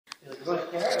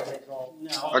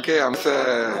Okay, I'm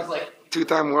the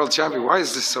two-time world champion. Why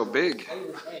is this so big?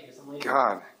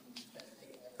 God.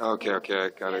 Okay, I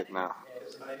got it now.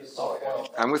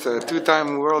 I'm with a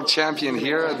two-time world champion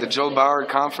here at the Joel Bauer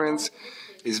conference.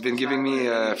 He's been giving me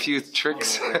a few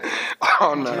tricks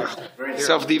on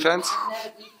self-defense.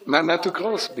 Not too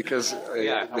close because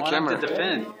the camera. To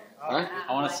defend. Huh?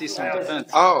 I want to see some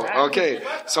defense. Oh, okay.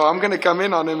 So I'm going to come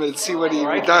in on him and see what he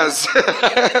does.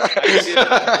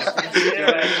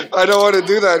 I don't want to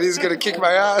do that. He's going to kick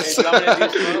my ass. I'm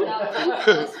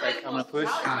going to push.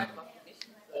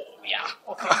 Yeah.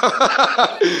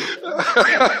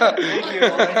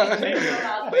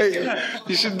 Hey,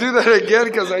 you should do that again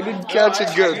because I didn't catch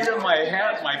it good.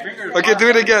 My fingers. Okay, do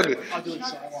it again.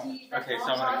 Okay,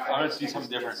 so I'm going to do something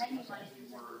different.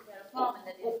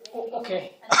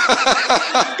 Okay.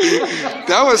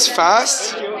 That was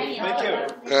fast. Thank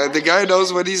you. The guy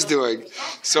knows what he's doing.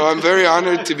 So I'm very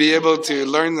honored to be able to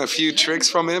learn a few tricks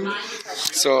from him.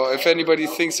 So if anybody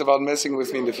thinks about messing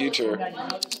with me in the future.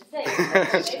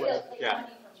 Yeah.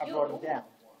 I brought it down.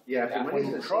 Yeah, if When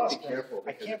you you cross, I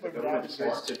can't believe that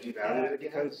decides to devalue it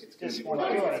because it's going to this be one more.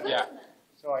 doing it. Yeah.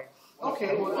 So I.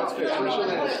 Okay, well, that's good. Switch it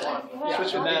in.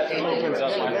 Switch And it that opens up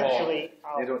my hole. Eventually,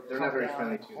 I'll They're not very come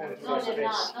friendly down to and that. hold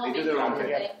this. They do their own thing.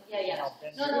 Together. Yeah.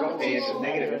 They don't pay into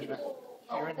negative interest.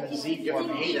 You're in the Z You have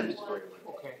to pay them formation. for it.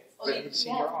 Okay. So you can see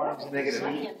your arms in the Negative.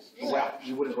 Z. Well,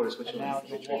 you wouldn't go to switch it Now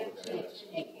in. you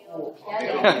walk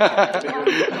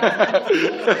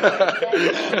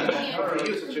For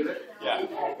you, switch it in. Yeah.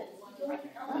 It's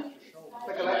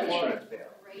like a life insurance there.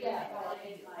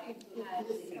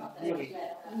 really.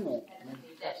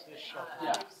 Press this shut.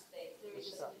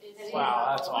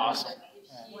 Wow, that's awesome.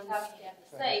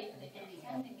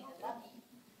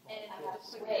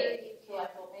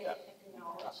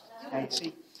 Now you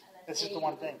see, this is the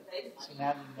one thing. So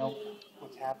now you know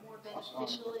what's happening. I'm going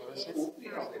to reverse it. Now, see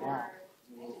how I get your arm.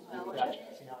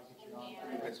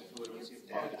 That's what we see if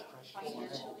dad is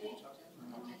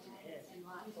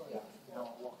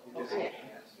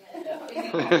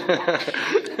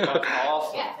That's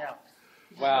awesome. Yeah.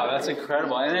 Wow, that's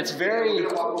incredible. And it's very... We're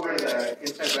going to walk over to the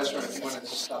inside restaurant if you want to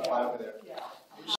stop by over there.